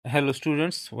Hello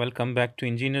students, welcome back to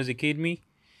Engineers Academy.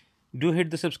 Do hit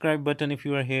the subscribe button if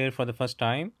you are here for the first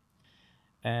time.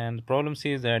 And the problem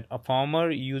says that a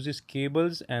farmer uses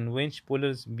cables and winch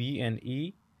pullers B and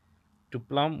E to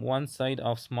plumb one side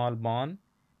of small barn.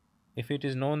 If it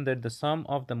is known that the sum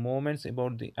of the moments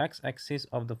about the x-axis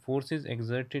of the forces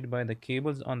exerted by the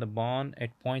cables on the barn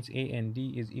at points A and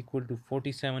D is equal to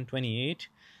 4728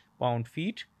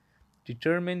 pound-feet,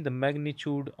 determine the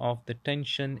magnitude of the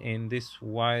tension in this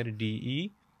wire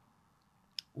DE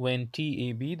when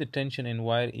TAB, the tension in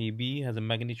wire AB, has a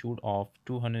magnitude of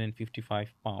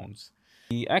 255 pounds.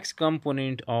 The x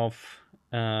component of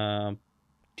uh,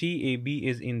 TAB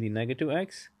is in the negative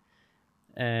x,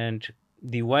 and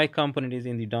the y component is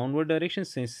in the downward direction.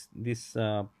 Since this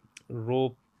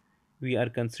rope, we are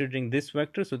considering this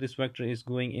vector, so this vector is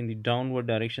going in the downward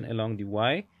direction along the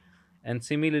y, and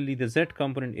similarly the z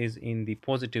component is in the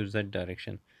positive z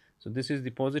direction. So this is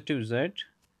the positive z,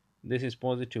 this is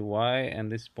positive y,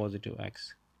 and this is positive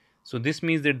x. So this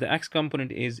means that the x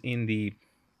component is in the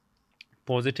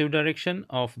positive direction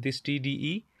of this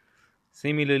TDE.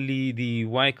 Similarly, the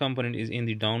y component is in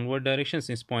the downward direction.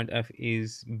 Since point F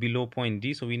is below point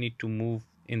D, so we need to move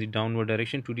in the downward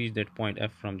direction to reach that point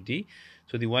F from D.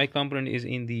 So the y component is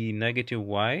in the negative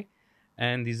y,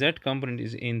 and the z component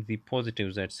is in the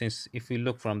positive z. Since if we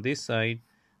look from this side,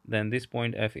 then this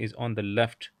point F is on the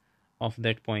left of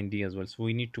that point D as well. So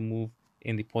we need to move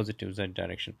in the positive z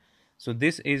direction. So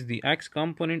this is the x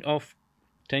component of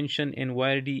tension in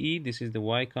wire DE, this is the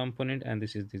y component, and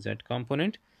this is the z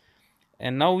component.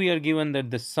 And now we are given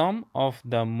that the sum of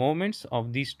the moments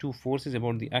of these two forces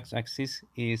about the x-axis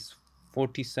is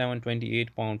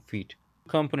 4728 pound-feet.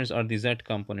 Components are the z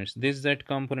components. This z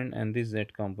component and this z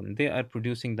component, they are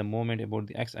producing the moment about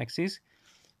the x-axis,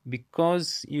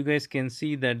 because you guys can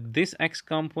see that this x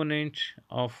component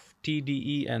of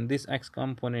TDE and this x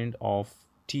component of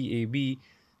TAB,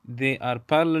 they are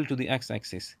parallel to the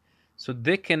x-axis, so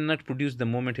they cannot produce the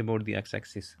moment about the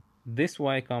x-axis. This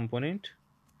y component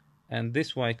and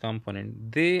this y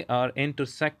component, they are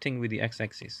intersecting with the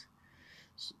x-axis.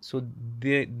 So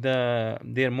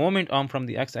their moment arm from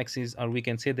the x-axis, or we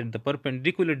can say that the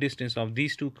perpendicular distance of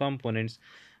these two components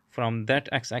from that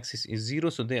x-axis is 0,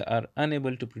 so they are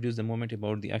unable to produce the moment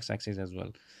about the x-axis as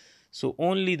well. So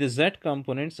only the z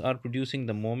components are producing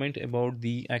the moment about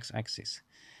the x-axis.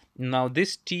 Now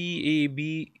this TAB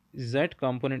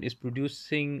component is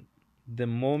producing the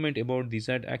moment about the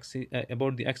z axis,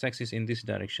 about the x-axis in this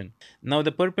direction. Now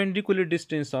the perpendicular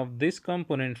distance of this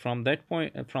component from that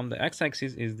point, from the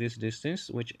x-axis, is this distance,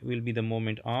 which will be the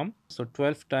moment arm. So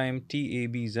 12 times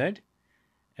TABZ,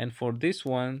 and for this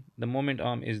one the moment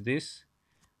arm is this,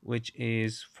 which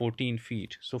is 14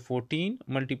 feet. So 14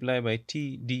 multiplied by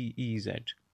TDEZ.